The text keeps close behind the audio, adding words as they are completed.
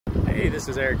Hey, this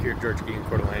is Eric here at George Geek in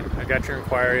Coeur d'Alene. I got your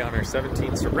inquiry on our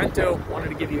 17 Sorento. Wanted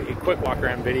to give you a quick walk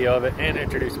around video of it and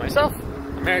introduce myself.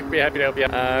 I'm Eric, be happy to help you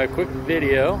out. Quick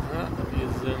video. Let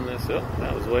me zoom this up.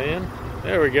 That was way in.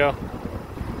 There we go.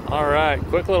 All right,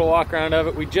 quick little walk around of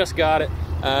it. We just got it.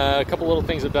 A couple little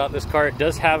things about this car. It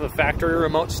does have a factory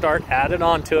remote start added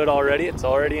onto it already. It's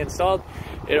already installed.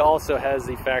 It also has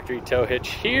the factory tow hitch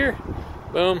here.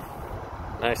 Boom.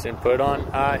 Nice input on.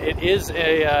 It's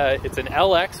an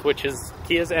LX, which is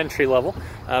Kia's entry level,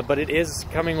 but it is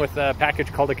coming with a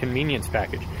package called a convenience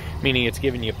package, meaning it's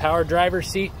giving you a power driver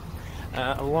seat,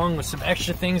 along with some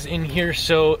extra things in here.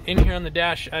 So in here on the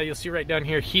dash, you'll see right down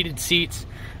here, heated seats,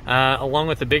 along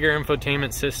with a bigger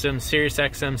infotainment system, Sirius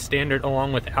XM standard,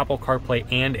 along with Apple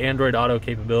CarPlay and Android Auto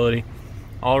capability,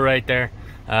 all right there.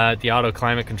 The auto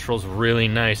climate control's really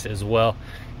nice as well.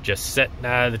 Just set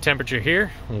the temperature here,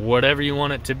 whatever you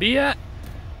want it to be at,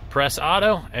 press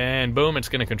auto, and boom, it's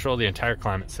going to control the entire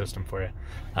climate system for you.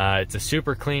 It's a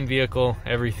super clean vehicle.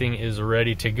 Everything is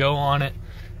ready to go on it.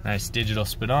 Nice digital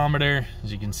speedometer.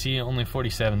 As you can see, only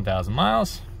 47,000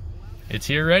 miles. It's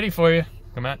here ready for you.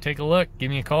 Come out, take a look,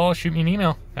 give me a call, shoot me an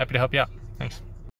email. Happy to help you out. Thanks.